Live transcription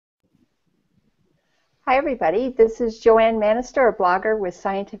Hi everybody, this is Joanne Manaster, a blogger with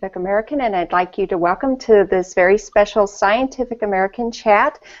Scientific American, and I'd like you to welcome to this very special Scientific American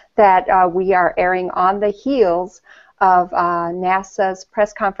chat that we are airing on the heels of NASA's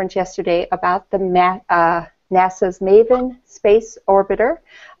press conference yesterday about the NASA's MAVEN space orbiter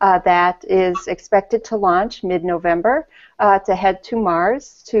that is expected to launch mid-November to head to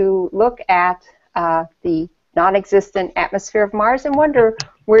Mars to look at the non-existent atmosphere of Mars and wonder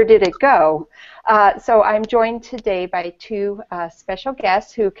where did it go. So I'm joined today by two special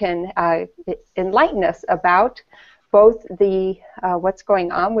guests who can enlighten us about both the what's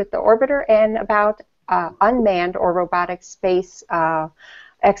going on with the orbiter and about unmanned or robotic space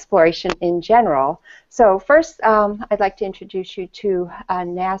exploration in general. So first, I'd like to introduce you to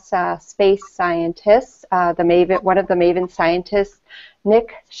NASA space scientists, one of the MAVEN scientists,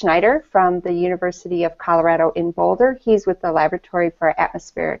 Nick Schneider from the University of Colorado in Boulder. He's with the Laboratory for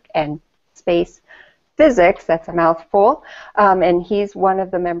Atmospheric and Space Physics, that's a mouthful, and he's one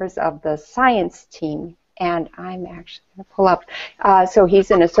of the members of the science team. And I'm actually going to pull up. So he's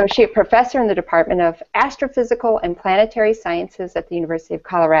an associate professor in the Department of Astrophysical and Planetary Sciences at the University of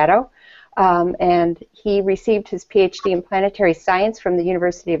Colorado. And he received his PhD in planetary science from the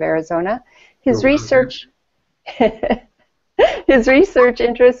University of Arizona. His research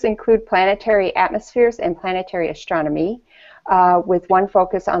interests include planetary atmospheres and planetary astronomy, with one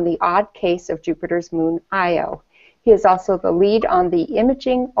focus on the odd case of Jupiter's moon Io. He is also the lead on the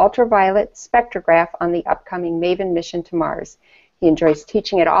imaging ultraviolet spectrograph on the upcoming MAVEN mission to Mars. He enjoys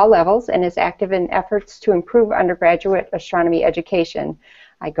teaching at all levels and is active in efforts to improve undergraduate astronomy education.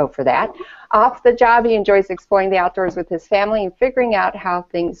 I go for that. Off the job, he enjoys exploring the outdoors with his family and figuring out how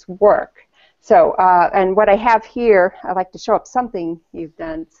things work. So, and what I have here, I'd like to show up something you've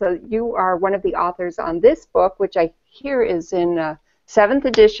done. So you are one of the authors on this book, which I hear is in 7th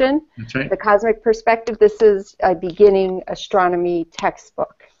edition, That's right. The Cosmic Perspective. This is a beginning astronomy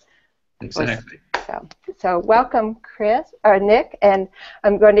textbook. Exactly. So welcome, Nick, and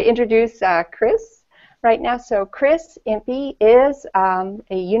I'm going to introduce Chris right now. So Chris Impey is a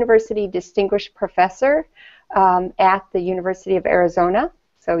university distinguished professor at the University of Arizona.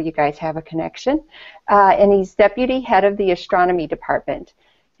 So you guys have a connection. And he's deputy head of the astronomy department.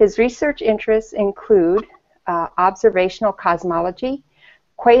 His research interests include observational cosmology,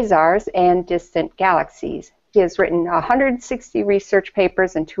 quasars, and distant galaxies. He has written 160 research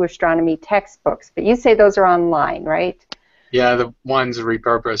papers and 2 astronomy textbooks, but you say those are online, right? Yeah, the one's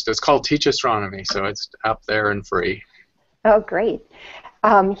repurposed. It's called Teach Astronomy, so it's up there and free. Oh, great.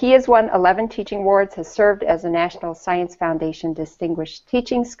 He has won 11 teaching awards, has served as a National Science Foundation Distinguished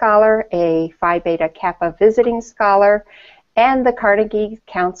Teaching Scholar, a Phi Beta Kappa Visiting Scholar, and the Carnegie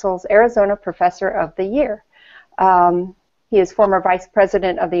Council's Arizona Professor of the Year. He is former Vice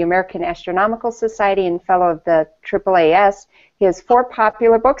President of the American Astronomical Society and Fellow of the AAAS. He has 4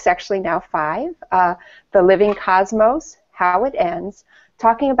 popular books, actually now 5, The Living Cosmos, How It Ends,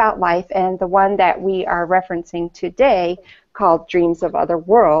 Talking About Life, and the one that we are referencing today called Dreams of Other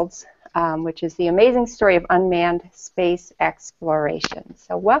Worlds, which is the amazing story of unmanned space exploration.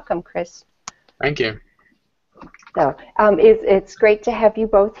 So welcome, Chris. Thank you. So it's great to have you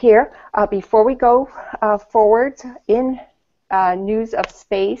both here. Before we go forward in news of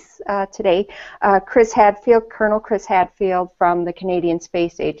space today, Colonel Chris Hadfield from the Canadian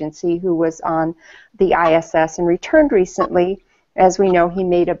Space Agency, who was on the ISS and returned recently. As we know, he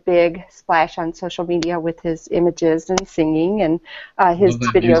made a big splash on social media with his images and singing and his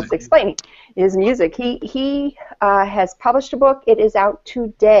videos explaining his music. He has published a book. It is out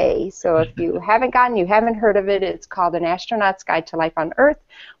today. So if you haven't heard of it, it's called An Astronaut's Guide to Life on Earth,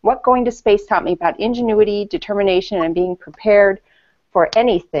 What Going to Space Taught Me About Ingenuity, Determination, and Being Prepared for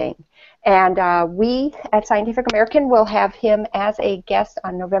Anything. And we at Scientific American will have him as a guest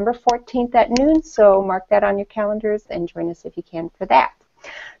on November 14th at noon, so mark that on your calendars and join us if you can for that.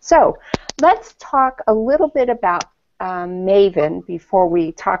 So let's talk a little bit about MAVEN before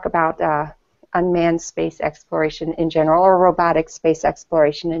we talk about unmanned space exploration in general, or robotic space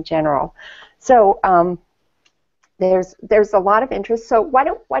exploration in general. So there's a lot of interest. So why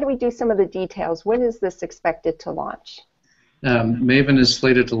don't we do some of the details? When is this expected to launch? MAVEN is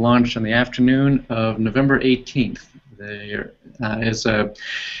slated to launch on the afternoon of November 18th. There is a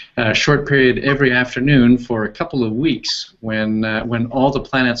short period every afternoon for a couple of weeks when all the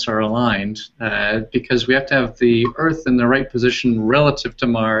planets are aligned, because we have to have the Earth in the right position relative to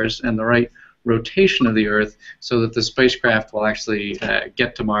Mars and the right rotation of the Earth so that the spacecraft will actually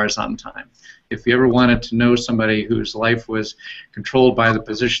get to Mars on time. If you ever wanted to know somebody whose life was controlled by the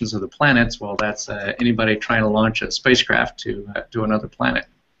positions of the planets, well, that's anybody trying to launch a spacecraft to another planet.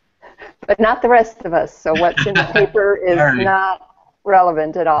 but not the rest of us. So what's in the paper is not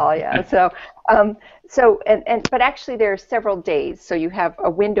relevant at all. Yeah. So, but actually there are several days. So you have a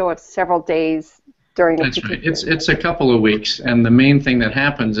window of several days during a That's right. It's a couple of weeks, and the main thing that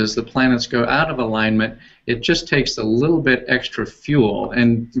happens is the planets go out of alignment. It just takes a little bit extra fuel,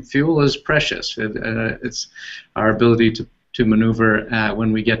 and fuel is precious. It's our ability to maneuver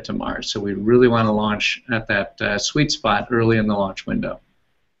when we get to Mars. So we really want to launch at that sweet spot early in the launch window.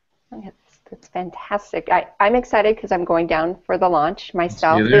 That's fantastic. I'm excited because I'm going down for the launch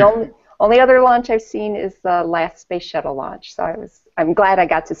myself. The only other launch I've seen is the last space shuttle launch. So I'm glad I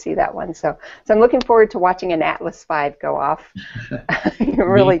got to see that one. So I'm looking forward to watching an Atlas V go off. I'm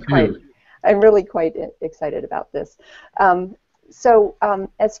really quite excited about this.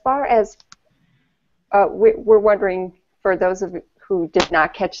 As far as we're wondering, for those of you who did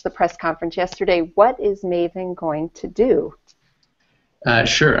not catch the press conference yesterday, what is MAVEN going to do?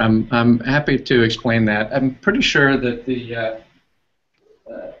 Sure, I'm happy to explain that. I'm pretty sure that the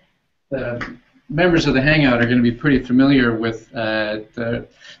members of the Hangout are going to be pretty familiar with the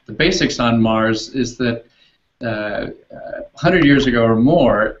basics on Mars. Is that 100 years ago or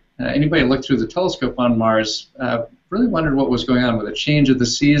more, anybody who looked through the telescope on Mars really wondered what was going on with the change of the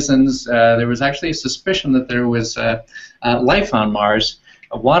seasons. There was actually a suspicion that there was life on Mars,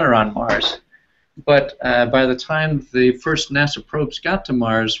 water on Mars. But by the time the first NASA probes got to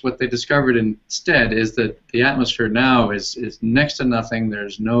Mars, what they discovered instead is that the atmosphere now is next to nothing.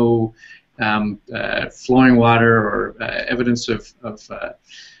 There's no flowing water or evidence of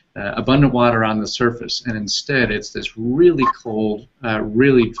abundant water on the surface, and instead it's this really cold,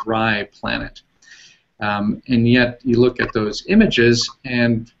 really dry planet. And yet you look at those images,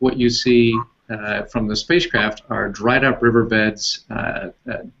 and what you see from the spacecraft are dried up riverbeds,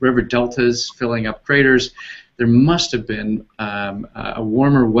 river deltas filling up craters. There must have been a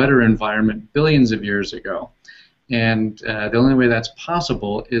warmer, wetter environment billions of years ago. And the only way that's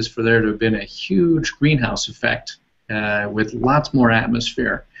possible is for there to have been a huge greenhouse effect with lots more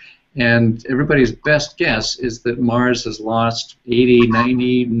atmosphere. And everybody's best guess is that Mars has lost 80,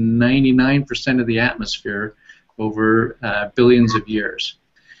 90, 99% of the atmosphere over billions of years.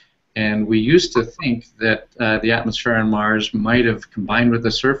 And we used to think that the atmosphere on Mars might have combined with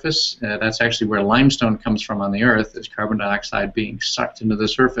the surface. That's actually where limestone comes from on the Earth, is carbon dioxide being sucked into the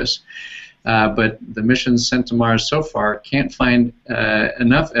surface. But the missions sent to Mars so far can't find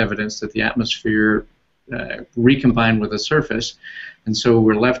enough evidence that the atmosphere recombined with the surface. And so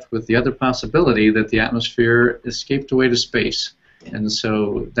we're left with the other possibility that the atmosphere escaped away to space. And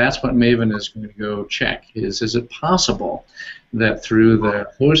so that's what MAVEN is going to go check, is it possible that through the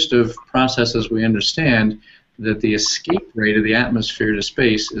host of processes we understand, that the escape rate of the atmosphere to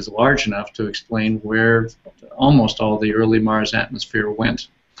space is large enough to explain where almost all the early Mars atmosphere went.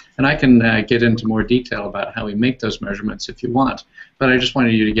 And I can get into more detail about how we make those measurements if you want, but I just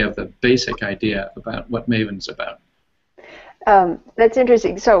wanted you to get the basic idea about what MAVEN's about. That's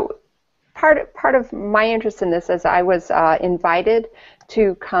interesting. So part of my interest in this is I was invited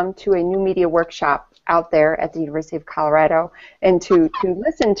to come to a new media workshop out there at the University of Colorado and to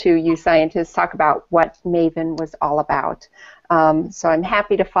listen to you scientists talk about what MAVEN was all about. So I'm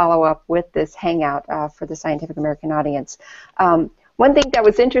happy to follow up with this Hangout for the Scientific American audience. One thing that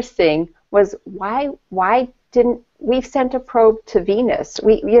was interesting was why didn't we sent a probe to Venus?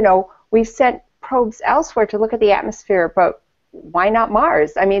 We've sent probes elsewhere to look at the atmosphere, but why not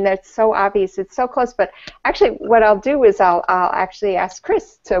Mars? I mean, that's so obvious. It's so close. But actually, what I'll do is I'll actually ask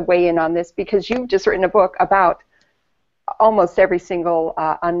Chris to weigh in on this, because you've just written a book about almost every single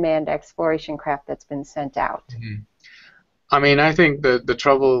unmanned exploration craft that's been sent out. Mm-hmm. I mean, I think the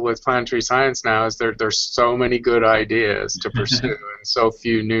trouble with planetary science now is there's so many good ideas to pursue and so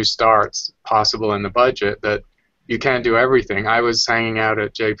few new starts possible in the budget that you can't do everything. I was hanging out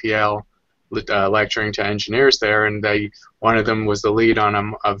at JPL lecturing to engineers there, and one of them was the lead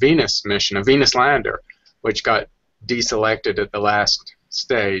on a Venus mission, a Venus lander, which got deselected at the last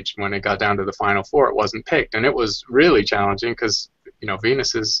stage. When it got down to the final four, it wasn't picked, and it was really challenging because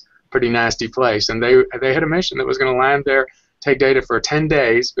Venus is a pretty nasty place, and they had a mission that was going to land there, take data for 10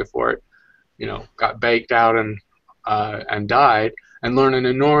 days before it got baked out and died, and learn an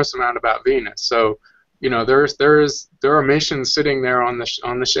enormous amount about Venus. So there are missions sitting there on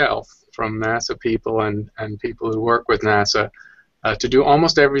the shelf from NASA people and people who work with NASA to do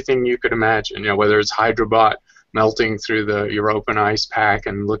almost everything you could imagine. Whether it's Hydrobot melting through the European ice pack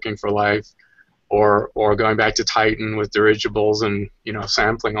and looking for life, or going back to Titan with dirigibles and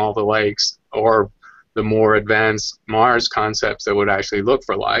sampling all the lakes, or the more advanced Mars concepts that would actually look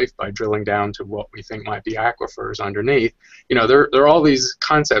for life by drilling down to what we think might be aquifers underneath. You know, there are all these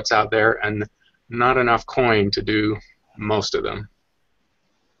concepts out there, and not enough coin to do most of them.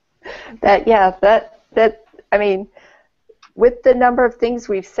 I mean, with the number of things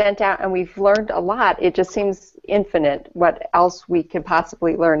we've sent out and we've learned a lot, it just seems infinite what else we could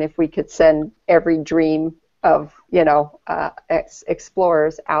possibly learn if we could send every dream of, you know,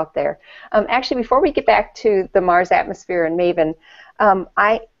 explorers out there. Actually, before we get back to the Mars atmosphere and MAVEN,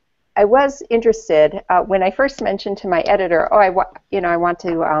 I was interested when I first mentioned to my editor, I want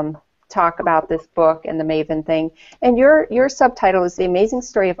to talk about this book and the MAVEN thing, and your subtitle is The Amazing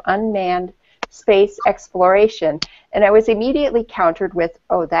Story of Unmanned Space Exploration, and I was immediately countered with,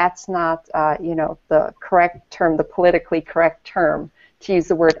 oh, that's not you know, the correct term, the politically correct term, to use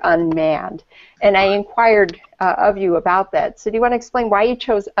the word unmanned. And I inquired of you about that. So do you want to explain why you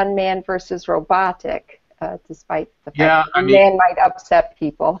chose unmanned versus robotic, despite the fact that unmanned might upset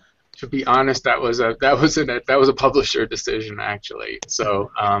people? To be honest, that was a publisher decision, actually.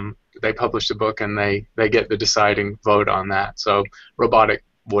 So they published a book, and they get the deciding vote on that. So robotic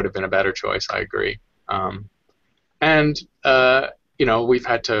would have been a better choice. I agree. You know, we've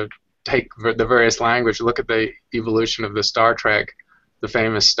had to take the various language, look at the evolution of the Star Trek, the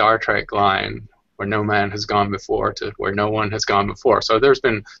famous Star Trek line, where no man has gone before, to where no one has gone before. So there's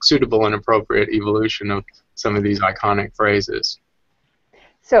been suitable and appropriate evolution of some of these iconic phrases.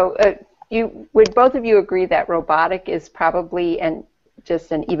 So would both of you agree that robotic is probably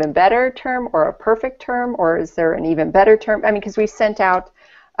just an even better term, or a perfect term, or is there an even better term? I mean, because we sent out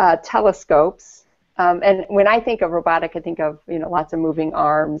telescopes, and when I think of robotic, I think of, you know, lots of moving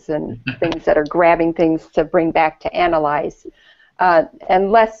arms and things that are grabbing things to bring back to analyze,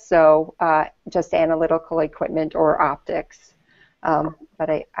 and less so just analytical equipment or optics. But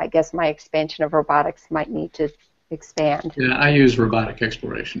I guess my expansion of robotics might need to expand. Yeah, I use robotic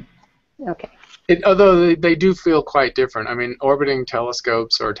exploration. Okay. Although they do feel quite different. I mean, orbiting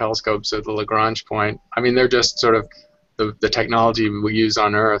telescopes or telescopes at the Lagrange point, I mean, they're just sort of the technology we use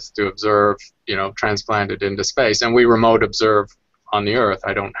on Earth to observe, you know, transplanted into space. And we remote observe on the Earth.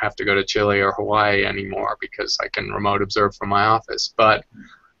 I don't have to go to Chile or Hawaii anymore because I can remote observe from my office. But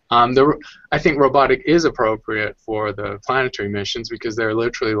I think robotic is appropriate for the planetary missions because they're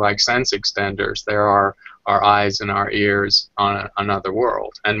literally like sense extenders. There are our eyes and our ears on another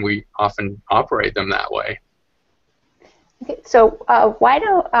world, and we often operate them that way. Okay, so why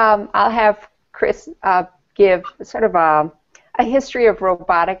don't I'll have Chris give sort of a history of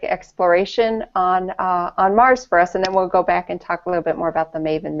robotic exploration on Mars for us, and then we'll go back and talk a little bit more about the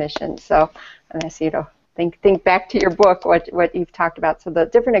MAVEN mission. So I'm going to ask you to think back to your book, what you've talked about. So the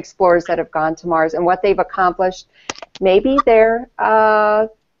different explorers that have gone to Mars and what they've accomplished, maybe their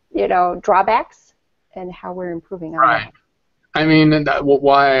you know, drawbacks, and how we're improving on that. I mean, and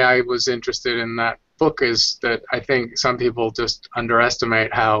why I was interested in that book is that I think some people just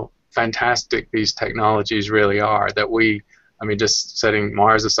underestimate how fantastic these technologies really are. That I mean, just setting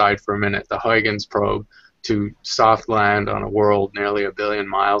Mars aside for a minute, the Huygens probe to soft land on a world nearly 1 billion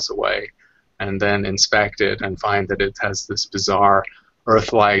miles away, and then inspect it and find that it has this bizarre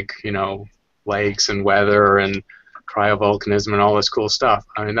Earth-like, you know, lakes and weather and cryovolcanism and all this cool stuff.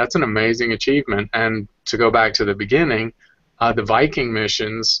 I mean, that's an amazing achievement. And to go back to the beginning, the Viking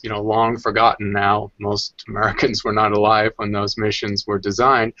missions, you know, long forgotten now. Most Americans were not alive when those missions were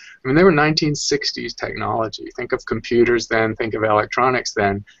designed. I mean, they were 1960s technology. Think of computers then, think of electronics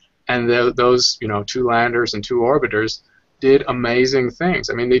then. And those, you know, 2 landers and 2 orbiters did amazing things.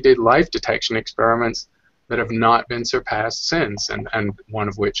 I mean, they did life detection experiments that have not been surpassed since, and one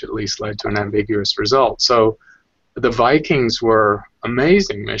of which at least led to an ambiguous result. So the Vikings were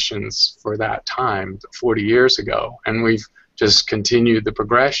amazing missions for that time, 40 years ago, and we've just continued the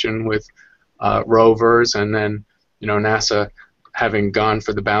progression with rovers, and then, you know, NASA having gone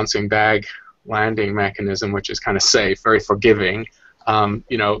for the bouncing bag landing mechanism, which is kind of safe, very forgiving,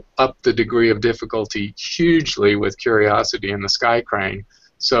 you know, up the degree of difficulty hugely with Curiosity and the Sky Crane.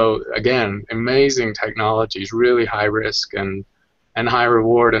 So again, amazing technologies, really high risk and high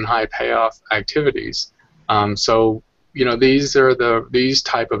reward and high payoff activities. So, you know, these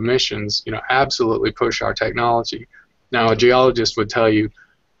type of missions, you know, absolutely push our technology. Now, a geologist would tell you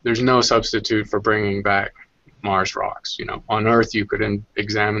there's no substitute for bringing back Mars rocks. You know, on Earth you could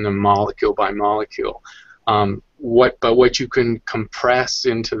examine them molecule by molecule. But what you can compress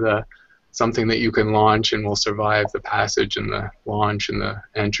into something that you can launch and will survive the passage and the launch and the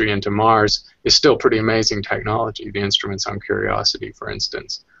entry into Mars is still pretty amazing technology. The instruments on Curiosity, for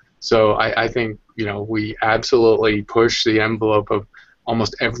instance. So I think, you know, we absolutely push the envelope of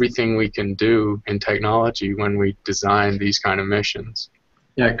almost everything we can do in technology when we design these kind of missions.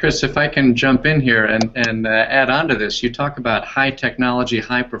 Yeah, Chris, if I can jump in here and add on to this, you talk about high technology,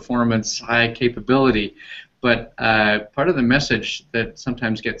 high performance, high capability, but part of the message that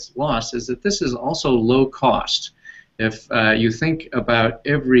sometimes gets lost is that this is also low cost. If you think about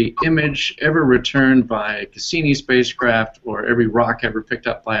every image ever returned by a Cassini spacecraft or every rock ever picked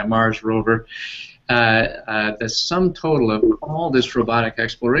up by a Mars rover, the sum total of all this robotic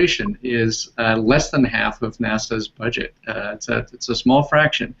exploration is less than half of NASA's budget. It's a small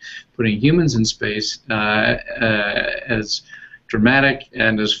fraction. Putting humans in space, as dramatic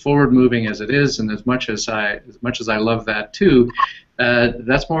and as forward-moving as it is, and as much as I love that too,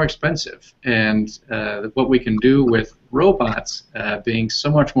 that's more expensive. And what we can do with robots being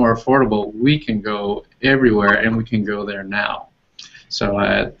so much more affordable, we can go everywhere, and we can go there now. So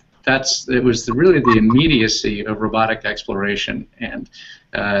it was really the immediacy of robotic exploration and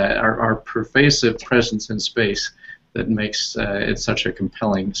our pervasive presence in space that makes it such a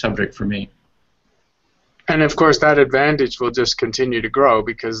compelling subject for me. And of course, that advantage will just continue to grow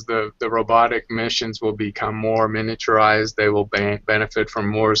because the robotic missions will become more miniaturized. They will benefit from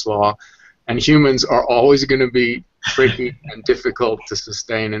Moore's law. And humans are always going to be tricky and difficult to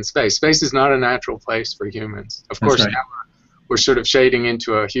sustain in space. Space is not a natural place for humans. Of course, right. Now we're sort of shading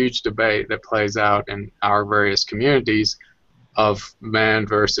into a huge debate that plays out in our various communities of manned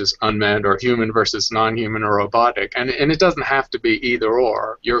versus unmanned, or human versus non-human or robotic. And it doesn't have to be either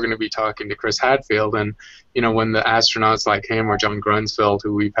or. You're going to be talking to Chris Hadfield, and when the astronauts like him or John Grunsfeld,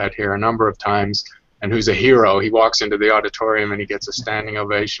 who we've had here a number of times, and who's a hero, he walks into the auditorium and he gets a standing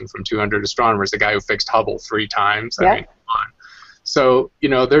ovation from 200 astronomers, the guy who fixed Hubble 3 times. Yeah. I mean, come on. So,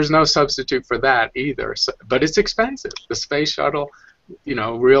 there's no substitute for that either. So, but it's expensive. The space shuttle,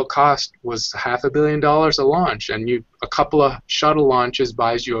 real cost was $500 million a launch, and a couple of shuttle launches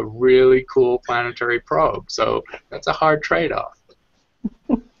buys you a really cool planetary probe. So that's a hard trade-off.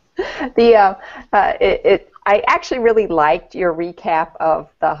 I actually really liked your recap of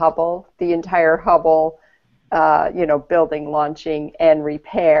the entire Hubble, building, launching, and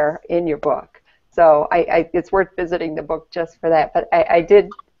repair in your book. So it's worth visiting the book just for that. But I did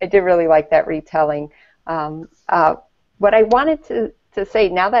really like that retelling. What I wanted to say,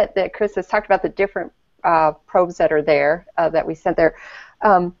 now that Chris has talked about the different probes that are there, that we sent there,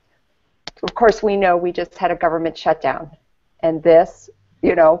 of course we know we just had a government shutdown. And this,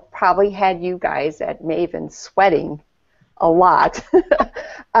 probably had you guys at MAVEN sweating a lot.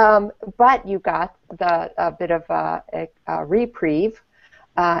 But you got a bit of a reprieve.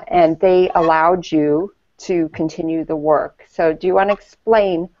 And they allowed you to continue the work. So do you want to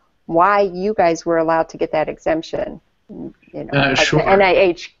explain why you guys were allowed to get that exemption? Sure. The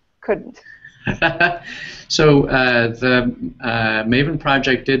NIH couldn't. So the MAVEN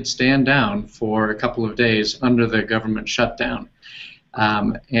project did stand down for a couple of days under the government shutdown.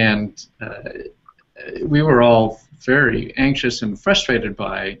 And we were all very anxious and frustrated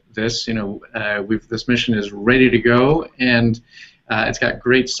by this. This mission is ready to go, and it's got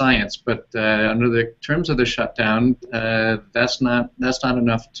great science, but under the terms of the shutdown, that's not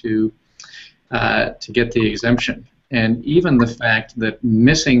enough to get the exemption. And even the fact that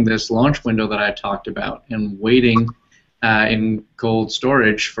missing this launch window that I talked about and waiting in cold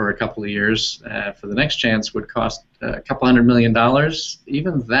storage for a couple of years for the next chance would cost a couple $100 million.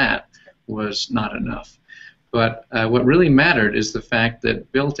 Even that was not enough. But what really mattered is the fact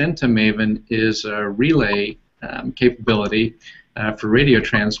that built into MAVEN is a relay capability for radio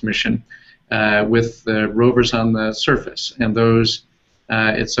transmission with the rovers on the surface, and those.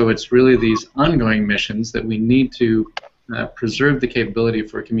 So it's really these ongoing missions that we need to preserve the capability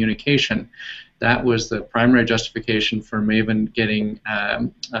for communication. That was the primary justification for MAVEN getting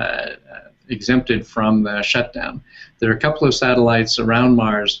exempted from the shutdown. There are a couple of satellites around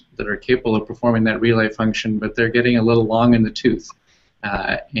Mars that are capable of performing that relay function, but they're getting a little long in the tooth.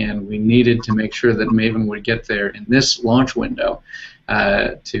 And we needed to make sure that MAVEN would get there in this launch window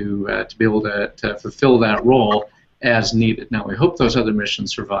to be able to fulfill that role as needed. Now, we hope those other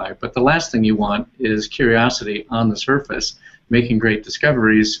missions survive, but the last thing you want is curiosity on the surface, making great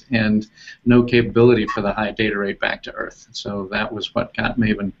discoveries, and no capability for the high data rate back to Earth. So that was what got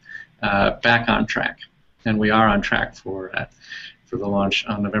MAVEN back on track, and we are on track for the launch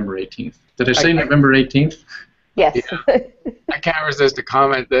on November 18th. Did I say November 18th? Yes. Yeah. I can't resist a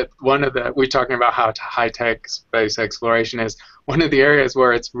comment that we're talking about how high-tech space exploration is. One of the areas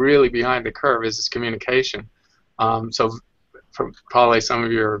where it's really behind the curve is communication. So probably some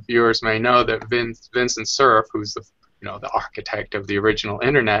of your viewers may know that Vincent Cerf, who's the the architect of the original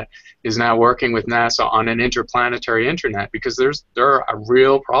internet, is now working with NASA on an interplanetary internet, because there are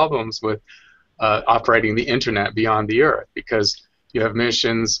real problems with operating the internet beyond the Earth, because you have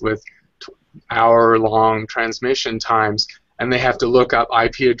missions with hour-long transmission times, and they have to look up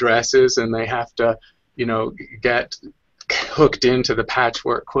IP addresses, and they have to, get hooked into the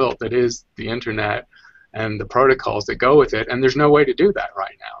patchwork quilt that is the internet and the protocols that go with it, and there's no way to do that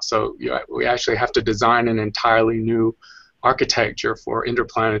right now. So we actually have to design an entirely new architecture for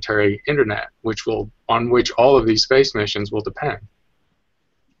interplanetary internet, on which all of these space missions will depend.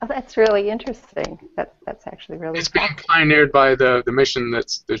 Oh, that's really interesting. That's actually really. It's being pioneered by the mission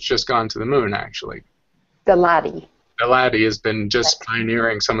that's just gone to the moon, actually. The LADI. The LADI has been just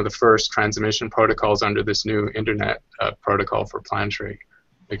pioneering some of the first transmission protocols under this new internet protocol for planetary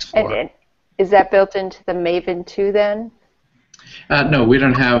explorer. And is that built into the MAVEN 2 then? No, we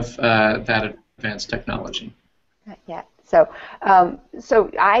don't have that advanced technology. Not yet. So,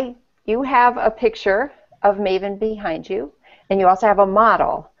 you have a picture of MAVEN behind you, and you also have a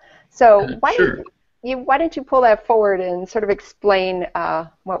model. So why don't you pull that forward and sort of explain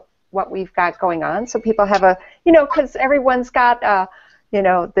what we've got going on, so people have a, because everyone's got,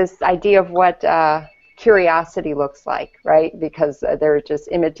 this idea of what curiosity looks like, right? Because there are just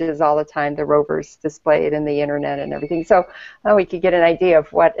images all the time, the rovers display it in the internet and everything. So we could get an idea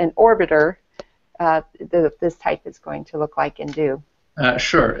of what an orbiter, this type, is going to look like and do.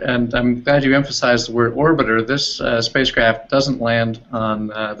 Sure, and I'm glad you emphasized the word orbiter. This spacecraft doesn't land on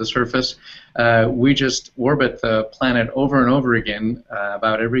the surface. We just orbit the planet over and over again,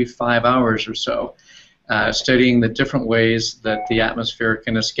 about every 5 hours or so, studying the different ways that the atmosphere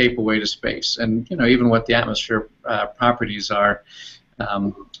can escape away to space, and even what the atmosphere properties are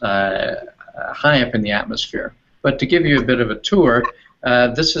high up in the atmosphere. But to give you a bit of a tour,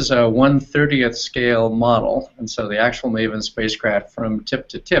 this is a 1/30th scale model, and so the actual MAVEN spacecraft from tip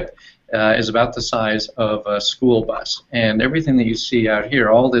to tip is about the size of a school bus. And everything that you see out here,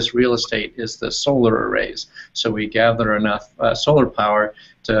 all this real estate, is the solar arrays. So we gather enough solar power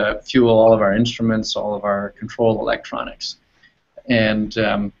to fuel all of our instruments, all of our control electronics. And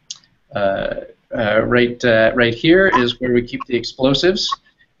right here is where we keep the explosives.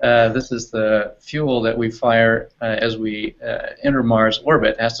 This is the fuel that we fire as we enter Mars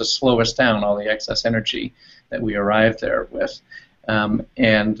orbit. It has to slow us down, all the excess energy that we arrive there with.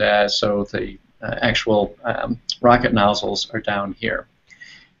 So the actual rocket nozzles are down here.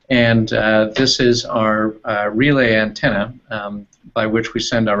 And this is our relay antenna, by which we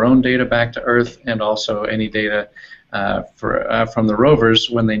send our own data back to Earth, and also any data from the rovers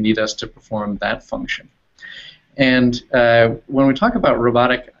when they need us to perform that function. And when we talk about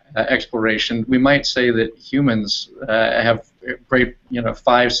robotic exploration, we might say that humans have great,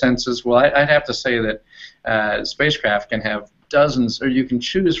 5 senses. Well, I'd have to say that spacecraft can have dozens, or you can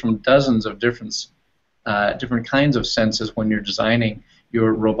choose from dozens of different kinds of senses when you're designing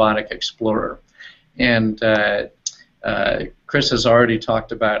your robotic explorer. And Chris has already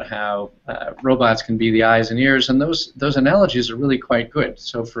talked about how robots can be the eyes and ears, and those analogies are really quite good.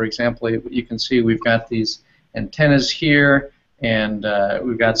 So, for example, you can see we've got these antennas here, and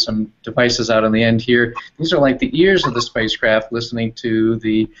we've got some devices out on the end here. These are like the ears of the spacecraft, listening to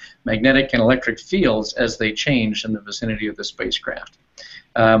the magnetic and electric fields as they change in the vicinity of the spacecraft.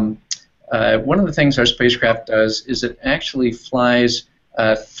 One of the things our spacecraft does is it actually flies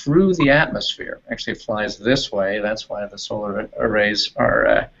through the atmosphere. Actually, it flies this way. That's why the solar arrays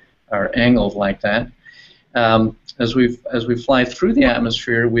are angled like that. As we fly through the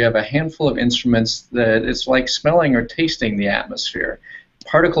atmosphere, we have a handful of instruments that it's like smelling or tasting the atmosphere.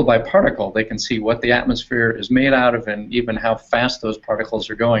 Particle by particle, they can see what the atmosphere is made out of, and even how fast those particles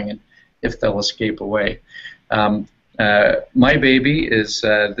are going, and if they'll escape away. My baby is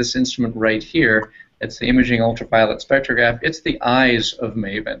this instrument right here. It's the imaging ultraviolet spectrograph. It's the eyes of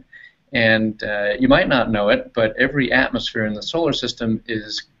MAVEN. And you might not know it, but every atmosphere in the solar system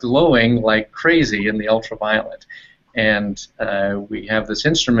is glowing like crazy in the ultraviolet. And we have this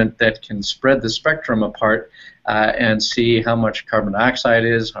instrument that can spread the spectrum apart and see how much carbon dioxide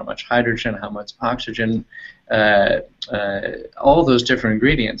is, how much hydrogen, how much oxygen, all those different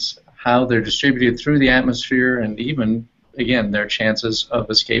ingredients, how they're distributed through the atmosphere, and even, again, their chances of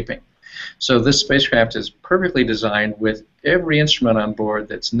escaping. So this spacecraft is perfectly designed with every instrument on board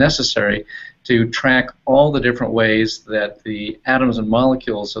that's necessary to track all the different ways that the atoms and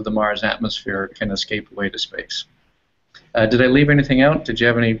molecules of the Mars atmosphere can escape away to space. Did I leave anything out? Did you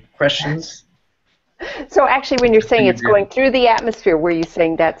have any questions? So actually, when you're saying it's going through the atmosphere, were you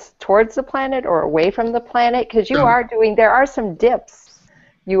saying that's towards the planet or away from the planet? Because you are doing, there are some dips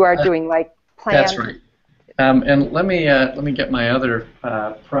you are doing, like planned. That's right. And let me get my other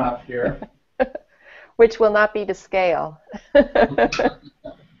prop here. Which will not be to scale.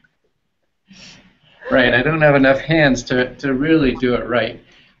 Right, I don't have enough hands to really do it right.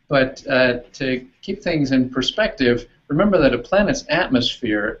 But to keep things in perspective, remember that a planet's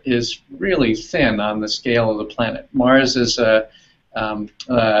atmosphere is really thin on the scale of the planet. Mars is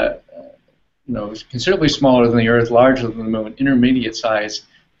considerably smaller than the Earth, larger than the Moon, intermediate-sized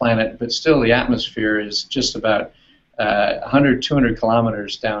planet, but still the atmosphere is just about 100, 200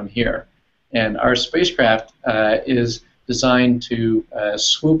 kilometers down here. And our spacecraft is designed to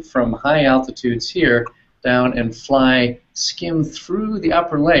swoop from high altitudes here down and skim through the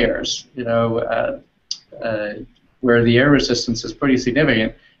upper layers, where the air resistance is pretty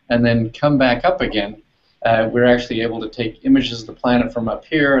significant, and then come back up again. We're actually able to take images of the planet from up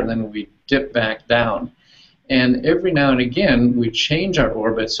here, and then we dip back down. And every now and again, we change our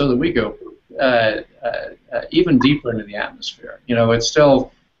orbit so that we go even deeper into the atmosphere. It's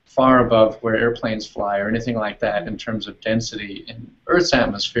still far above where airplanes fly or anything like that in terms of density in Earth's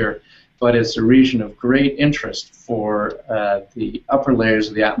atmosphere, but it's a region of great interest for the upper layers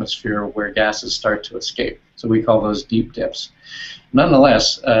of the atmosphere where gases start to escape. So we call those deep dips.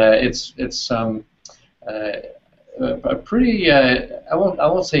 Nonetheless, it's a pretty, I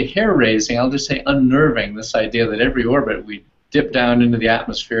won't say hair-raising, I'll just say unnerving, this idea that every orbit we dip down into the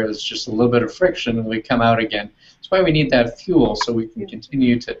atmosphere, there's just a little bit of friction and we come out again. That's why we need that fuel, so we can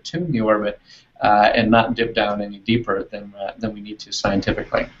continue to tune the orbit and not dip down any deeper than we need to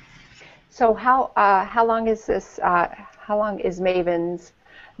scientifically. So how long is this? How long is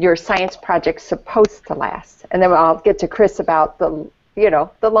your science project supposed to last? And then I'll get to Chris about the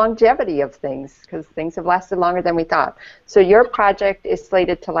longevity of things, because things have lasted longer than we thought. So your project is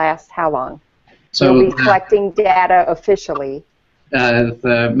slated to last how long? So you'll be collecting data officially.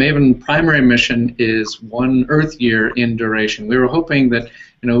 The MAVEN primary mission is 1 Earth year in duration. We were hoping that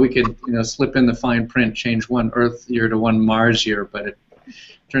we could slip in the fine print, change 1 Earth year to 1 Mars year, but it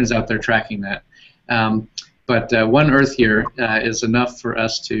turns out they're tracking that. But 1 Earth year is enough for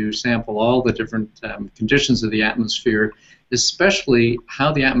us to sample all the different conditions of the atmosphere, especially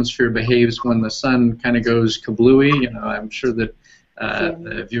how the atmosphere behaves when the sun kind of goes kablooey. I'm sure that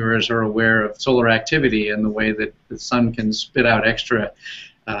the viewers are aware of solar activity and the way that the sun can spit out extra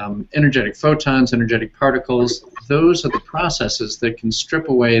energetic photons, energetic particles. Those are the processes that can strip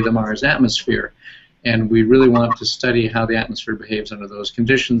away the Mars atmosphere. And we really want to study how the atmosphere behaves under those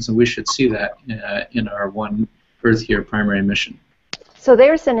conditions, and we should see that in our 1 Earth year primary mission. So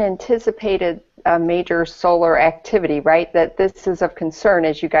there's an anticipated major solar activity, right, that this is of concern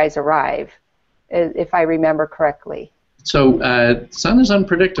as you guys arrive, if I remember correctly. So the sun is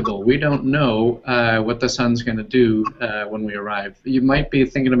unpredictable. We don't know what the sun's going to do when we arrive. You might be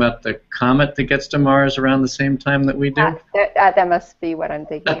thinking about the comet that gets to Mars around the same time that we do. That must be what I'm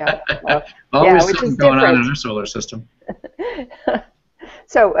thinking of. Always which something is going different on in our solar system.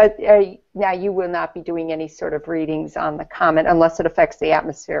 So now you will not be doing any sort of readings on the comet unless it affects the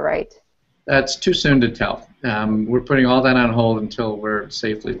atmosphere, right? That's too soon to tell. We're putting all that on hold until we're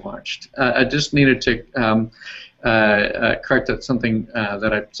safely launched. I just needed to correct something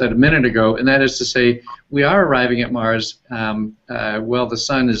that I said a minute ago, and that is to say we are arriving at Mars while the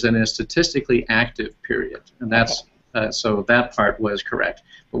sun is in a statistically active period, and that's so that part was correct.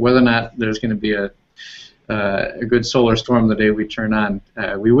 But whether or not there's going to be a good solar storm the day we turn on,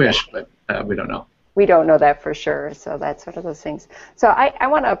 we wish, but we don't know. We don't know that for sure, so that's one of those things. So I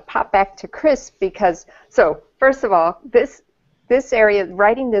want to pop back to Chris because, so first of all, this area,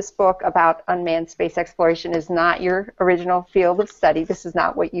 writing this book about unmanned space exploration is not your original field of study. This is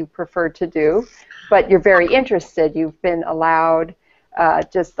not what you prefer to do, but you're very interested. You've been allowed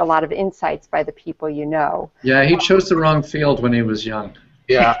just a lot of insights by the people you know. Yeah, he chose the wrong field when he was young.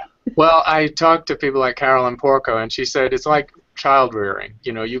 Yeah. Well, I talked to people like Carolyn Porco, and she said it's like child rearing.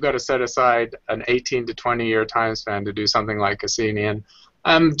 You got to set aside an 18 to 20 year time span to do something like Cassini, and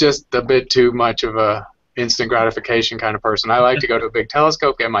I'm just a bit too much of a instant gratification kind of person. I like to go to a big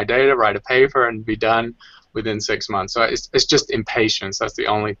telescope, get my data, write a paper, and be done within 6 months. So it's just impatience. That's the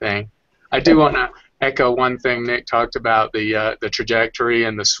only thing. I do want to echo one thing Nick talked about, the trajectory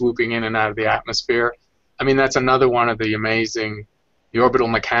and the swooping in and out of the atmosphere. I mean, that's another one of the amazing orbital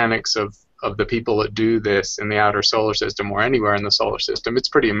mechanics of the people that do this in the outer solar system or anywhere in the solar system. It's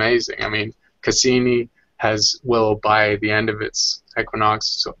pretty amazing. I mean, Cassini will by the end of its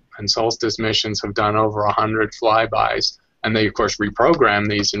equinox and solstice missions have done over 100 flybys, and they of course reprogram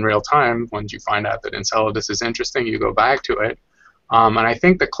these in real time. Once you find out that Enceladus is interesting, you go back to it, and I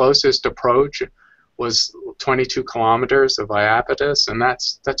think the closest approach was 22 kilometers of Iapetus, and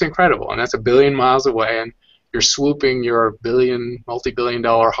that's incredible, and that's 1 billion miles away. And you're swooping your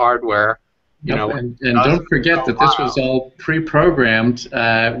multi-billion-dollar hardware. You know, and don't forget that this was all pre-programmed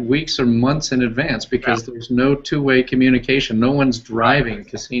weeks or months in advance, because there's no two-way communication. No one's driving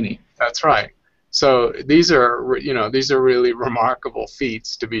Cassini. That's right. So these are really remarkable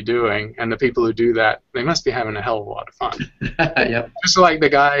feats to be doing, and the people who do that, they must be having a hell of a lot of fun. Yep. Just like the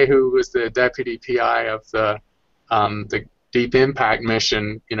guy who was the deputy PI of the Deep Impact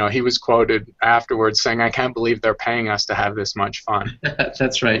mission, you know, he was quoted afterwards saying, "I can't believe they're paying us to have this much fun."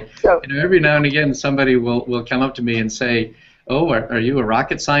 That's right. So, you know, every now and again, somebody will come up to me and say, "Oh, are you a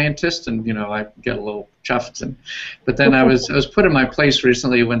rocket scientist?" And you know, I get a little chuffed. But then I was put in my place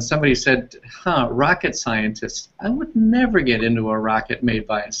recently when somebody said, "Huh, rocket scientist? I would never get into a rocket made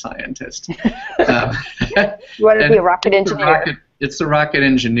by a scientist." You want to be a rocket engineer? It's the rocket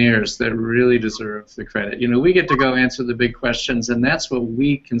engineers that really deserve the credit. You know, we get to go answer the big questions, and that's what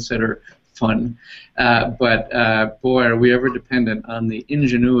we consider fun. But boy, are we ever dependent on the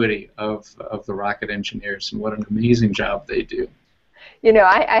ingenuity of the rocket engineers, and what an amazing job they do. You know,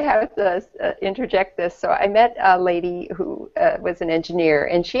 I have to interject this. So I met a lady who was an engineer,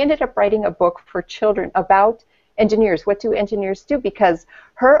 and she ended up writing a book for children about engineers. What do engineers do? Because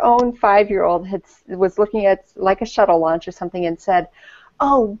her own 5-year-old was looking at like a shuttle launch or something and said,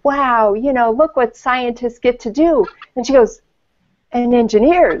 "Oh, wow, you know, look what scientists get to do." And she goes, "And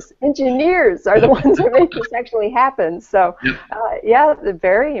engineers are the ones that make this actually happen." So, yeah, they're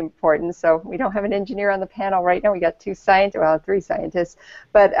very important. So we don't have an engineer on the panel right now. We got 3 scientists,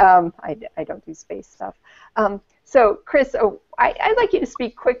 but I don't do space stuff. So, Chris, I'd like you to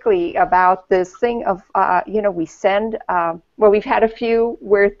speak quickly about this thing of, you know, we send, well, we've had a few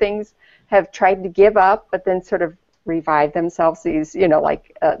where things have tried to give up, but then sort of revive themselves. These, you know,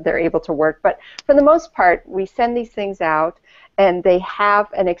 like they're able to work. But for the most part, we send these things out, and they have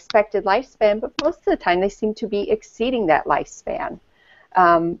an expected lifespan, but most of the time they seem to be exceeding that lifespan.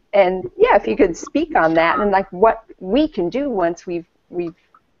 And yeah, if you could speak on that and like what we can do once we've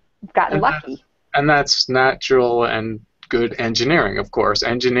gotten lucky. And that's natural and good engineering, of course.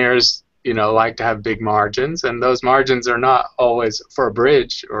 Engineers, you know, like to have big margins, and those margins are not always for a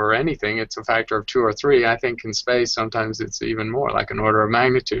bridge or anything. It's a factor of 2 or 3. I think in space sometimes it's even more, like an order of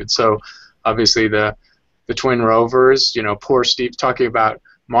magnitude. So obviously the twin rovers, you know, poor Steve, talking about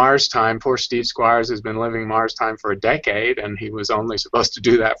Mars time, poor Steve Squires has been living Mars time for a decade, and he was only supposed to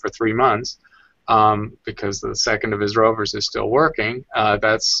do that for 3 months because the second of his rovers is still working.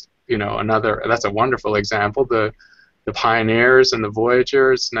 That's, you know, that's a wonderful example. The Pioneers and the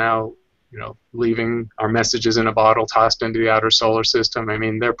Voyagers now, you know, leaving our messages in a bottle tossed into the outer solar system. I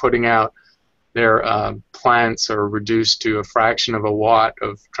mean, they're putting out their plants are reduced to a fraction of a watt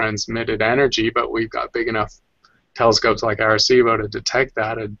of transmitted energy, but we've got big enough telescopes like Arecibo to detect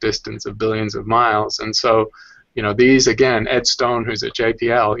that at a distance of billions of miles. And so, you know, these, again, Ed Stone, who's at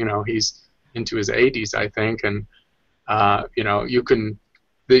JPL, you know, he's into his 80s, I think, and, you know,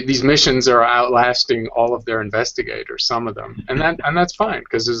 these missions are outlasting all of their investigators, some of them, and that's fine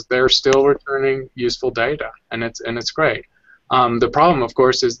because they're still returning useful data, and it's great. The problem, of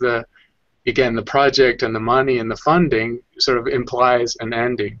course, is the project and the money and the funding sort of implies an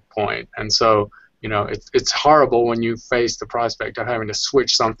ending point, and so, you know, it's horrible when you face the prospect of having to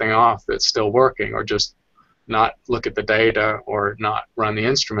switch something off that's still working, or just not look at the data, or not run the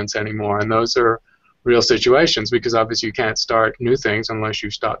instruments anymore, and those are real situations, because obviously you can't start new things unless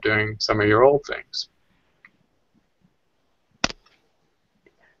you stop doing some of your old things.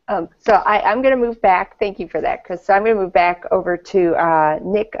 So I'm going to move back. Thank you for that, Chris. So I'm going to move back over to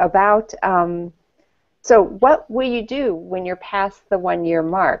Nick about, so what will you do when you're past the 1-year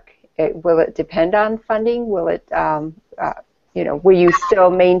mark? Will it depend on funding? Will it, you know, will you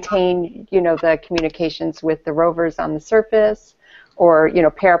still maintain, you know, the communications with the rovers on the surface, or, you know,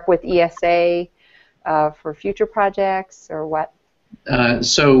 pair up with ESA for future projects, or what?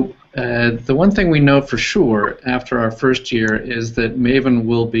 So the one thing we know for sure after our first year is that MAVEN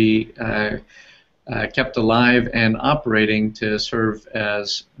will be kept alive and operating to serve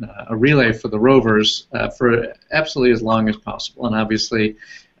as a relay for the rovers for absolutely as long as possible. And obviously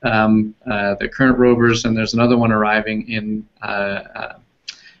the current rovers, and there's another one arriving in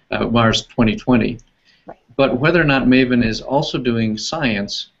Mars 2020. Right. But whether or not MAVEN is also doing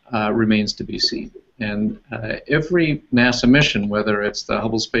science remains to be seen. And every NASA mission, whether it's the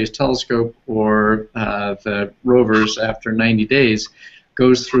Hubble Space Telescope or the rovers after 90 days,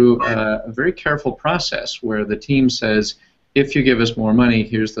 goes through a very careful process where the team says, if you give us more money,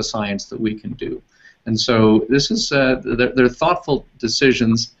 here's the science that we can do. And so this is they're thoughtful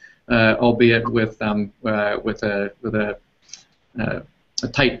decisions, albeit with a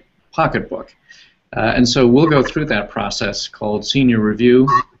tight pocketbook. And so we'll go through that process called senior review,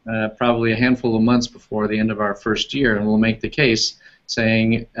 probably a handful of months before the end of our first year, and we'll make the case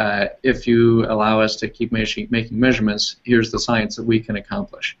saying, if you allow us to keep making measurements, here's the science that we can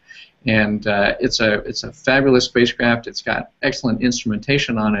accomplish. And it's a fabulous spacecraft. It's got excellent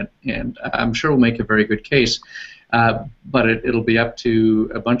instrumentation on it, and I'm sure we'll make a very good case. But it'll be up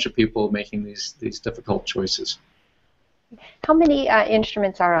to a bunch of people making these difficult choices. How many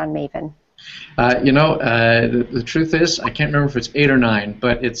instruments are on MAVEN? The truth is, I can't remember if it's 8 or 9,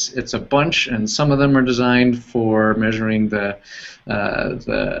 but it's a bunch, and some of them are designed for measuring the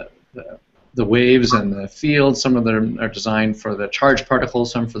waves and the field. Some of them are designed for the charged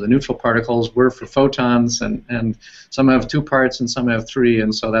particles, some for the neutral particles. We're for photons, and some have 2 parts and some have 3,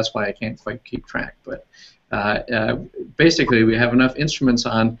 and so that's why I can't quite keep track. But basically, we have enough instruments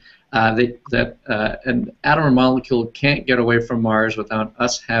on that an atom or molecule can't get away from Mars without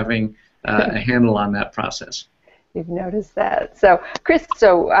us having a handle on that process. You've noticed that. So, Chris,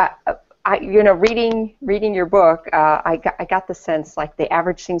 reading your book, I got the sense like the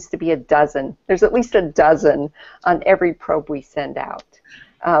average seems to be a dozen. There's at least a dozen on every probe we send out.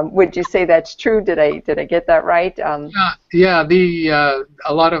 Would you say that's true? Did I get that right? Yeah.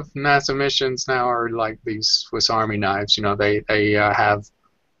 A lot of NASA missions now are like these Swiss Army knives. They have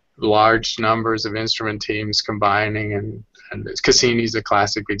large numbers of instrument teams combining, and Cassini's a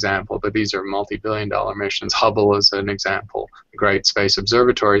classic example, but these are multi-billion-dollar missions. Hubble is an example, great space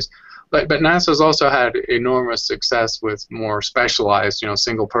observatories. But NASA's also had enormous success with more specialized,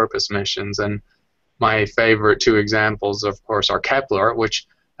 single-purpose missions. And my favorite 2 examples, of course, are Kepler, which,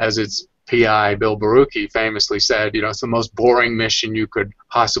 as its PI, Bill Barucki, famously said, it's the most boring mission you could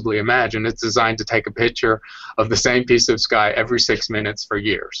possibly imagine. It's designed to take a picture of the same piece of sky every 6 minutes for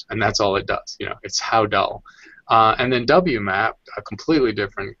years, and that's all it does. It's how dull. And then WMAP, a completely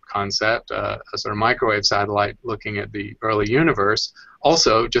different concept, a sort of microwave satellite looking at the early universe,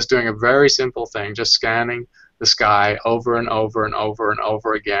 also just doing a very simple thing, just scanning the sky over and over and over and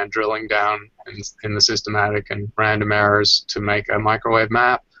over again, drilling down in the systematic and random errors to make a microwave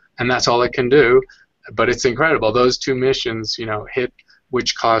map, and that's all it can do. But it's incredible. Those 2 missions, hit,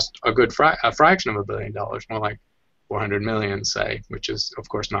 which cost a fraction of $1 billion, more like 400 million, say, which is of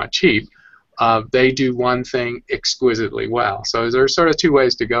course not cheap. They do one thing exquisitely well. So there's sort of 2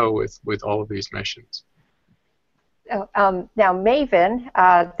 ways to go with all of these missions. Now, MAVEN,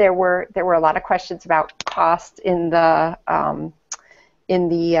 there were a lot of questions about cost in the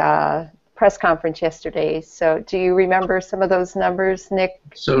press conference yesterday. So, do you remember some of those numbers, Nick?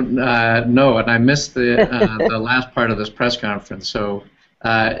 So no, and I missed the the last part of this press conference. So,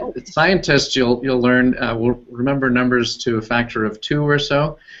 scientists, you'll learn will remember numbers to a factor of 2 or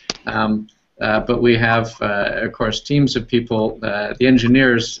so. But we have, of course, teams of people. The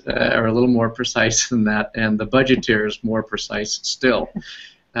engineers are a little more precise than that, and the budgeteers more precise still.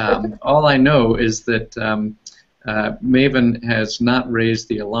 All I know is that MAVEN has not raised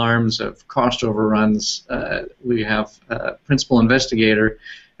the alarms of cost overruns. We have a principal investigator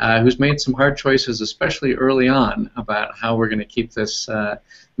who's made some hard choices, especially early on, about how we're going to keep this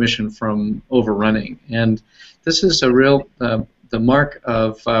mission from overrunning. And this is a real the mark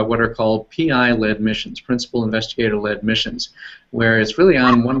of what are called PI-led missions, principal investigator-led missions, where it's really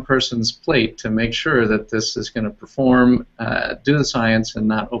on one person's plate to make sure that this is going to perform, do the science, and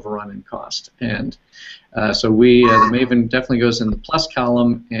not overrun in cost. And so the MAVEN definitely goes in the plus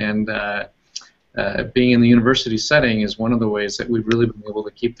column, and being in the university setting is one of the ways that we've really been able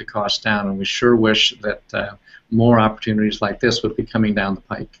to keep the cost down, and we sure wish that more opportunities like this would be coming down the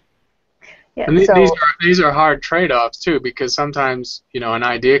pike. Yeah, and so, these are hard trade-offs too, because sometimes an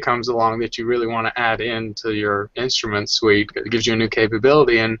idea comes along that you really want to add into your instrument suite. It gives you a new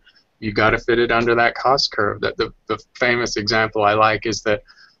capability, and you got to fit it under that cost curve. The famous example I like is that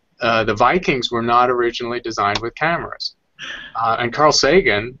the Vikings were not originally designed with cameras, and Carl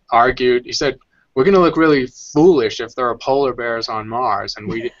Sagan argued. He said, "We're going to look really foolish if there are polar bears on Mars, and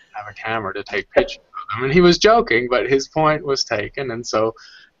we didn't have a camera to take pictures of them." And he was joking, but his point was taken, and so.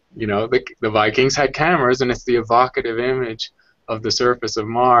 The Vikings had cameras, and it's the evocative image of the surface of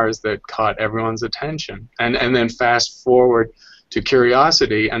Mars that caught everyone's attention. And then fast forward to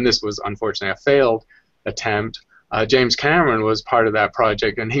Curiosity, and this was unfortunately a failed attempt. James Cameron was part of that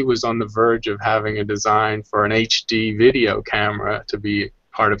project, and he was on the verge of having a design for an HD video camera to be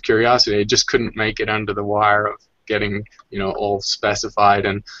part of Curiosity. It just couldn't make it under the wire of getting all specified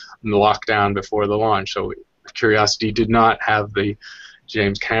and locked down before the launch. So Curiosity did not have the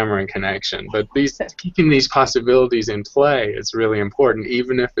James Cameron connection, but keeping these possibilities in play is really important,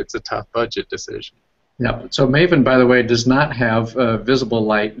 even if it's a tough budget decision. Yeah. So MAVEN, by the way, does not have a visible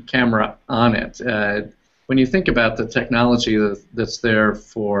light camera on it. When you think about the technology that's there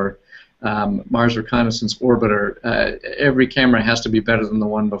for Mars Reconnaissance Orbiter, every camera has to be better than the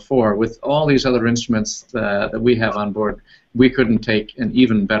one before. With all these other instruments that we have on board, we couldn't take an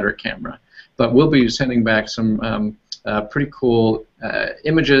even better camera. But we'll be sending back some pretty cool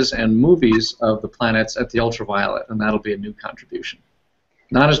images and movies of the planets at the ultraviolet, and that'll be a new contribution.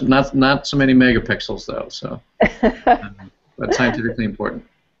 Not so many megapixels though, so but scientifically important.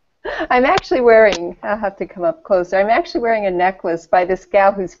 I'm actually wearing, I'll have to come up closer, I'm actually wearing a necklace by this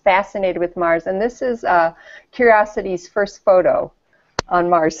gal who's fascinated with Mars, and this is Curiosity's first photo on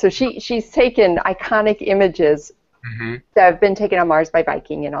Mars. So she's taken iconic images that have been taken on Mars by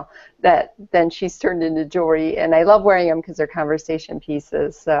Viking and all, that then she's turned into jewelry, and I love wearing them because they're conversation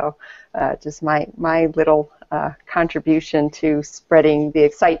pieces. So just my little contribution to spreading the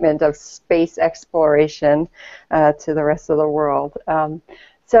excitement of space exploration to the rest of the world.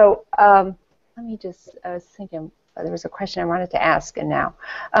 So let me just, I was thinking, there was a question I wanted to ask, and now.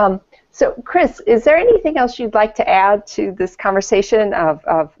 So Chris, is there anything else you'd like to add to this conversation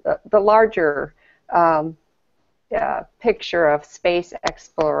of the larger picture of space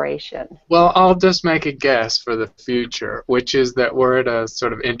exploration? Well, I'll just make a guess for the future, which is that we're at a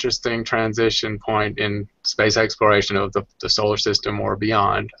sort of interesting transition point in space exploration of the solar system or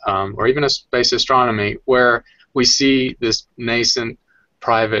beyond, or even a space astronomy, where we see this nascent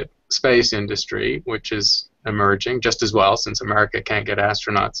private space industry, which is emerging just as well, since America can't get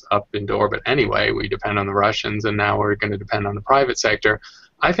astronauts up into orbit anyway. We depend on the Russians, and now we're going to depend on the private sector.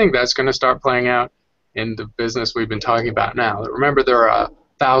 I think that's going to start playing out in the business we've been talking about now. Remember, there are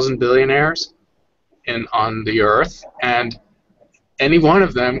 1,000 billionaires on the Earth, and any one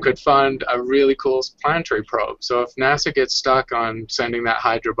of them could fund a really cool planetary probe. So if NASA gets stuck on sending that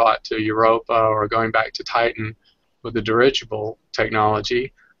Hydrobot to Europa or going back to Titan with the dirigible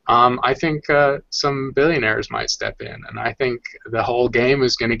technology, I think some billionaires might step in, and I think the whole game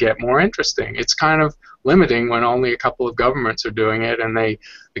is going to get more interesting. It's kind of limiting when only a couple of governments are doing it, and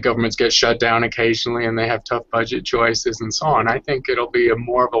the governments get shut down occasionally, and they have tough budget choices and so on. I think it'll be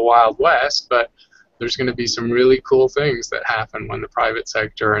more of a Wild West, but there's going to be some really cool things that happen when the private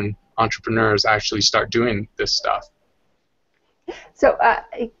sector and entrepreneurs actually start doing this stuff. So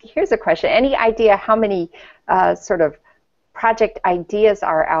here's a question. Any idea how many sort of project ideas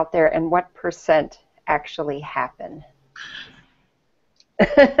are out there and what % actually happen?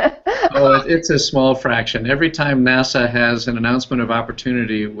 Oh, it's a small fraction. Every time NASA has an announcement of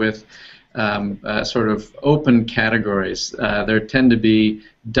opportunity with sort of open categories, there tend to be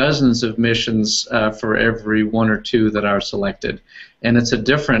dozens of missions for every one or two that are selected, and it's a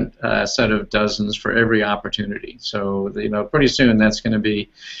different set of dozens for every opportunity. So pretty soon that's going to be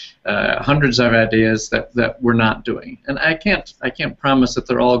hundreds of ideas that we're not doing, and I can't promise that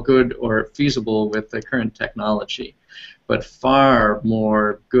they're all good or feasible with the current technology, but far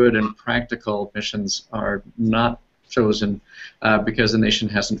more good and practical missions are not chosen because the nation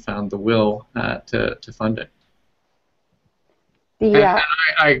hasn't found the will to fund it. And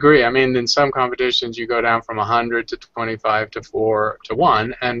I agree. I mean, in some competitions you go down from 100 to 25 to 4 to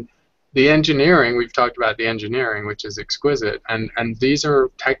 1, and the engineering, we've talked about the engineering, which is exquisite, and these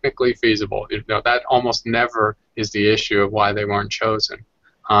are technically feasible. That almost never is the issue of why they weren't chosen.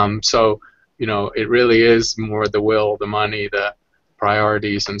 So, it really is more the will, the money, the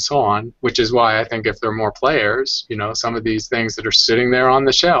priorities, and so on, which is why I think if there are more players, some of these things that are sitting there on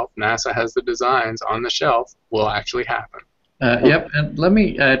the shelf, NASA has the designs on the shelf, will actually happen. Yep, and let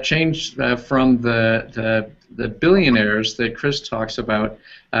me change from the billionaires that Chris talks about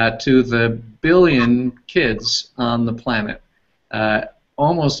to the billion kids on the planet,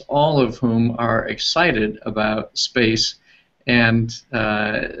 almost all of whom are excited about space, and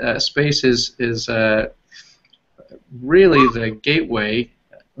space is really the gateway,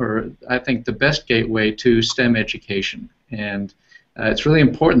 or I think the best gateway to STEM education, and it's really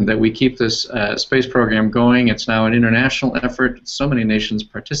important that we keep this space program going. It's now an international effort, so many nations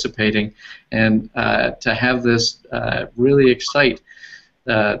participating, and to have this really excite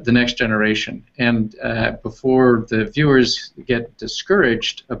the next generation. And before the viewers get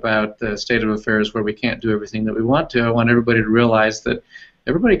discouraged about the state of affairs where we can't do everything that we want to, I want everybody to realize that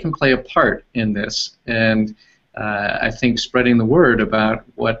everybody can play a part in this, and I think spreading the word about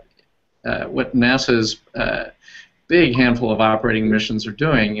what NASA's big handful of operating missions are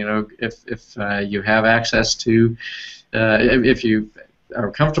doing. If you have access to, if you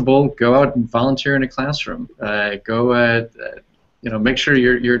are comfortable, go out and volunteer in a classroom. Go, make sure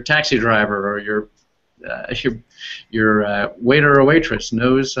your taxi driver or your your waiter or waitress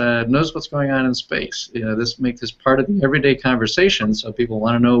knows what's going on in space. This makes this part of the everyday conversation, so people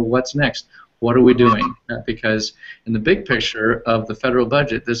want to know what's next. What are we doing? Because in the big picture of the federal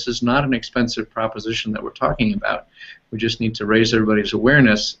budget, this is not an expensive proposition that we're talking about. We just need to raise everybody's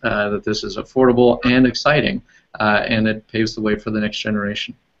awareness that this is affordable and exciting, and it paves the way for the next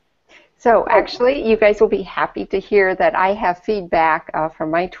generation. So actually, you guys will be happy to hear that I have feedback from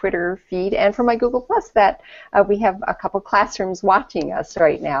my Twitter feed and from my Google Plus that we have a couple classrooms watching us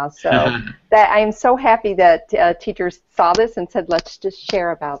right now. So that I am so happy that teachers saw this and said, let's just share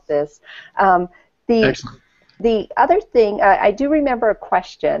about this. The other thing, I do remember a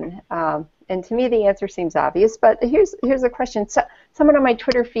question, and to me the answer seems obvious, but here's a question. So, someone on my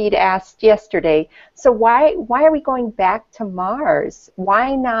Twitter feed asked yesterday, so why are we going back to Mars?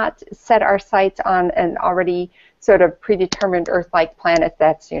 Why not set our sights on an already sort of predetermined Earth-like planet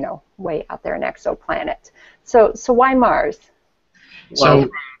that's, way out there, an exoplanet? So why Mars? So,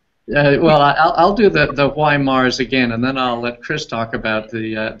 I'll do the why Mars again, and then I'll let Chris talk about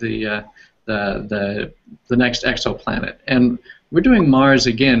the next exoplanet. And we're doing Mars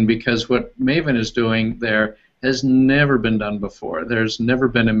again because what MAVEN is doing there has never been done before. There's never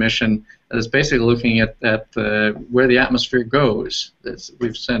been a mission that is basically looking at where the atmosphere goes.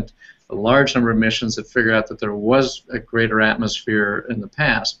 We've sent a large number of missions that figure out that there was a greater atmosphere in the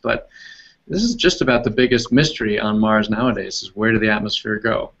past, but this is just about the biggest mystery on Mars nowadays, is where did the atmosphere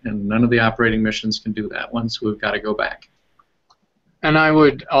go? And none of the operating missions can do that one, so we've got to go back. And I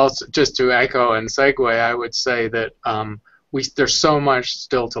would also, just to echo and segue, I would say that there's so much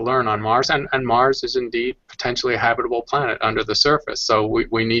still to learn on Mars, and Mars is indeed potentially a habitable planet under the surface, so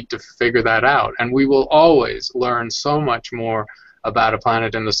we need to figure that out. And we will always learn so much more about a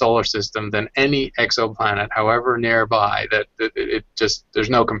planet in the solar system than any exoplanet, however nearby, that it just, there's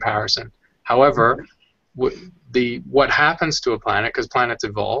no comparison. However, what happens to a planet, because planets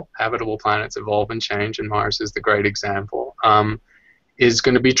evolve, habitable planets evolve and change, and Mars is the great example, is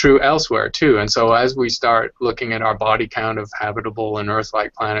going to be true elsewhere too. And so as we start looking at our body count of habitable and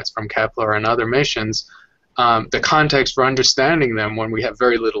Earth-like planets from Kepler and other missions, the context for understanding them, when we have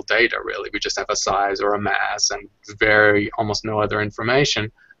very little data really, we just have a size or a mass and almost no other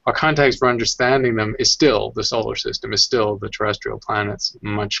information, our context for understanding them is still the solar system, is still the terrestrial planets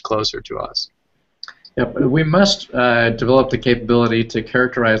much closer to us. Yep, we must develop the capability to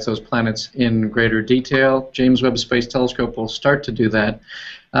characterize those planets in greater detail. James Webb Space Telescope will start to do that,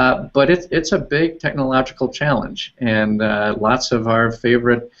 but it's a big technological challenge, and lots of our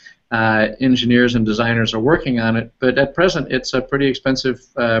favorite engineers and designers are working on it, but at present it's a pretty expensive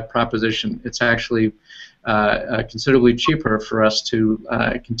proposition. It's actually considerably cheaper for us to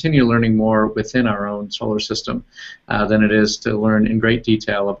continue learning more within our own solar system than it is to learn in great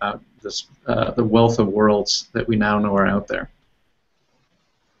detail about the wealth of worlds that we now know are out there.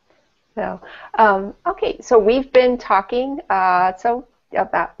 So, okay, so we've been talking about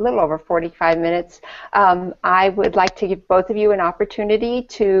a little over 45 minutes. I would like to give both of you an opportunity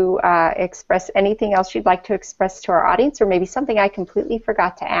to express anything else you'd like to express to our audience, or maybe something I completely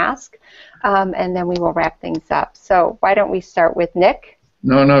forgot to ask, and then we will wrap things up. So why don't we start with Nick?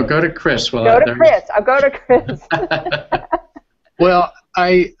 No, go to Chris. Well, go to Chris. I'll go to Chris. Well,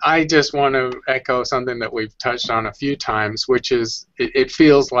 I just want to echo something that we've touched on a few times, which is it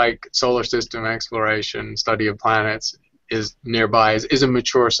feels like solar system exploration, study of planets, is a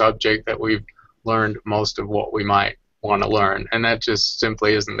mature subject that we've learned most of what we might want to learn, and that just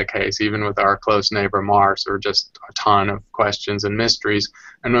simply isn't the case. Even with our close neighbor Mars, there are just a ton of questions and mysteries,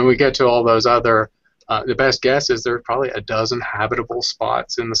 and when we get to all those other, the best guess is there's probably a dozen habitable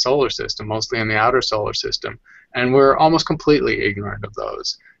spots in the solar system, mostly in the outer solar system, and we're almost completely ignorant of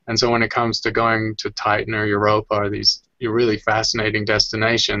those. And so when it comes to going to Titan or Europa or these really fascinating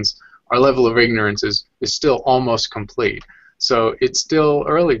destinations, our level of ignorance is still almost complete. So it's still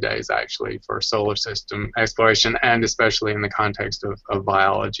early days, actually, for solar system exploration, and especially in the context of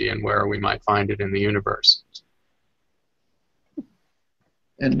biology and where we might find it in the universe.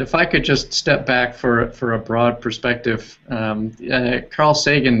 And if I could just step back for a broad perspective, Carl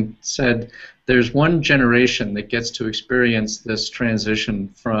Sagan said there's one generation that gets to experience this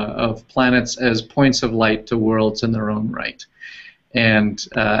transition of planets as points of light to worlds in their own right. And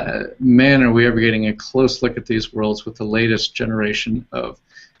man, are we ever getting a close look at these worlds with the latest generation of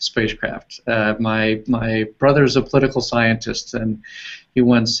spacecraft. My brother's a political scientist, and he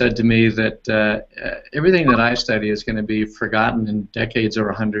once said to me that everything that I study is going to be forgotten in decades or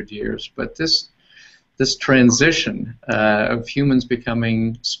 100 years, but this transition of humans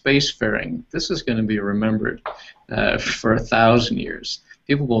becoming spacefaring, this is going to be remembered for 1,000 years.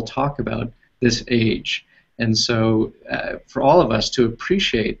 People will talk about this age. And so for all of us to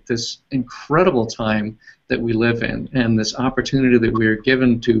appreciate this incredible time that we live in and this opportunity that we are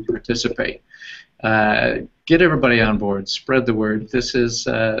given to participate, get everybody on board, spread the word. This is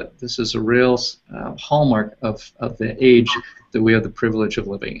a real hallmark of the age that we have the privilege of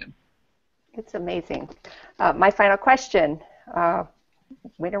living in. It's amazing. My final question.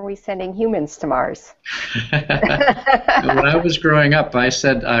 When are we sending humans to Mars? When I was growing up, I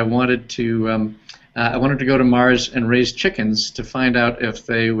said I wanted to go to Mars and raise chickens to find out if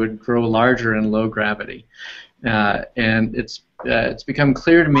they would grow larger in low gravity. And it's become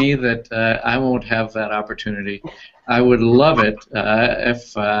clear to me that I won't have that opportunity. I would love it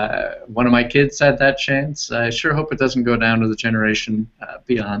if one of my kids had that chance. I sure hope it doesn't go down to the generation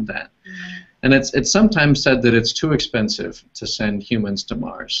beyond that. And it's sometimes said that it's too expensive to send humans to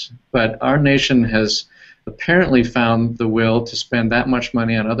Mars. But our nation has apparently found the will to spend that much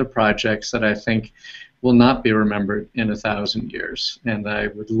money on other projects that I think will not be remembered in 1,000 years. And I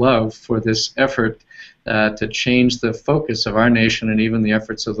would love for this effort to change the focus of our nation and even the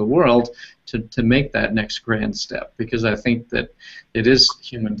efforts of the world to make that next grand step, because I think that it is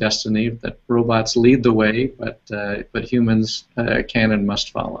human destiny that robots lead the way, but humans can and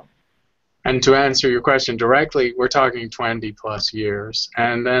must follow. And to answer your question directly, we're talking 20 plus years.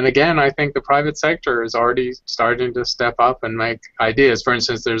 And then again, I think the private sector is already starting to step up and make ideas. For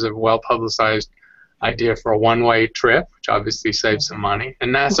instance, there's a well-publicized idea for a one-way trip, which obviously saves some money.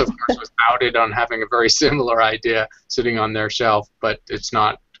 And NASA, of course, was outed on having a very similar idea sitting on their shelf, but it's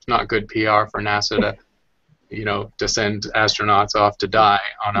not good PR for NASA to send astronauts off to die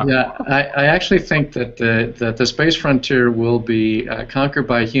on a... Yeah, I actually think that the space frontier will be conquered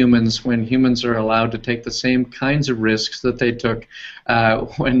by humans when humans are allowed to take the same kinds of risks that they took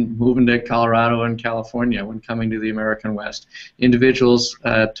when moving to Colorado and California, when coming to the American West. Individuals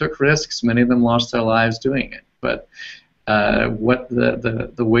took risks. Many of them lost their lives doing it. But what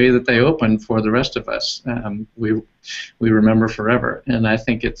the way that they opened for the rest of us, we remember forever. And I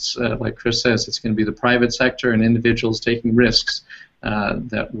think it's, like Chris says, it's going to be the private sector and individuals taking risks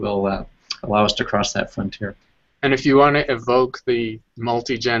that will allow us to cross that frontier. And if you want to evoke the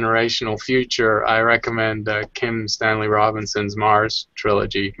multi-generational future, I recommend Kim Stanley Robinson's Mars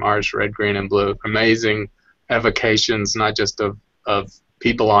trilogy, Mars, Red, Green, and Blue. Amazing evocations, not just of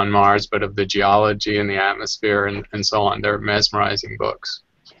people on Mars, but of the geology and the atmosphere and so on. They're mesmerizing books.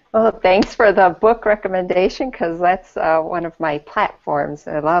 Well, thanks for the book recommendation, because that's one of my platforms.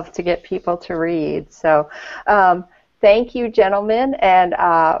 I love to get people to read. So thank you, gentlemen, and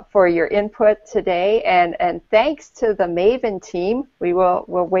for your input today. And thanks to the MAVEN team. We'll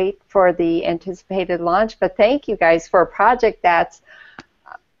wait for the anticipated launch. But thank you guys for a project that's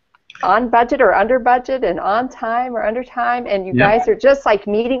on budget or under budget, and on time or under time, and you guys are just like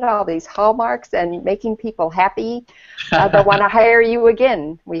meeting all these hallmarks and making people happy. They'll want to hire you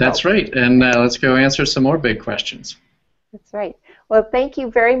again. That's right, and let's go answer some more big questions. That's right. Well, thank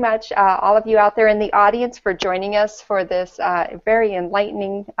you very much, all of you out there in the audience, for joining us for this very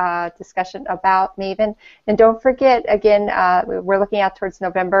enlightening discussion about MAVEN. And don't forget, again, we're looking out towards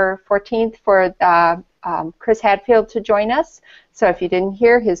November 14th for Chris Hadfield to join us. So if you didn't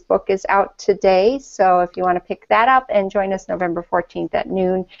hear, his book is out today. So if you want to pick that up and join us November 14th at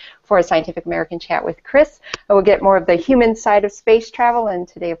noon for a Scientific American chat with Chris, we'll get more of the human side of space travel. And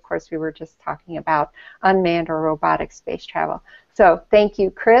today, of course, we were just talking about unmanned or robotic space travel. So thank you,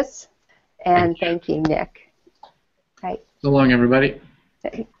 Chris, and thank you, Nick. Right. So long, everybody.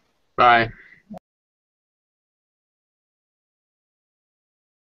 Bye.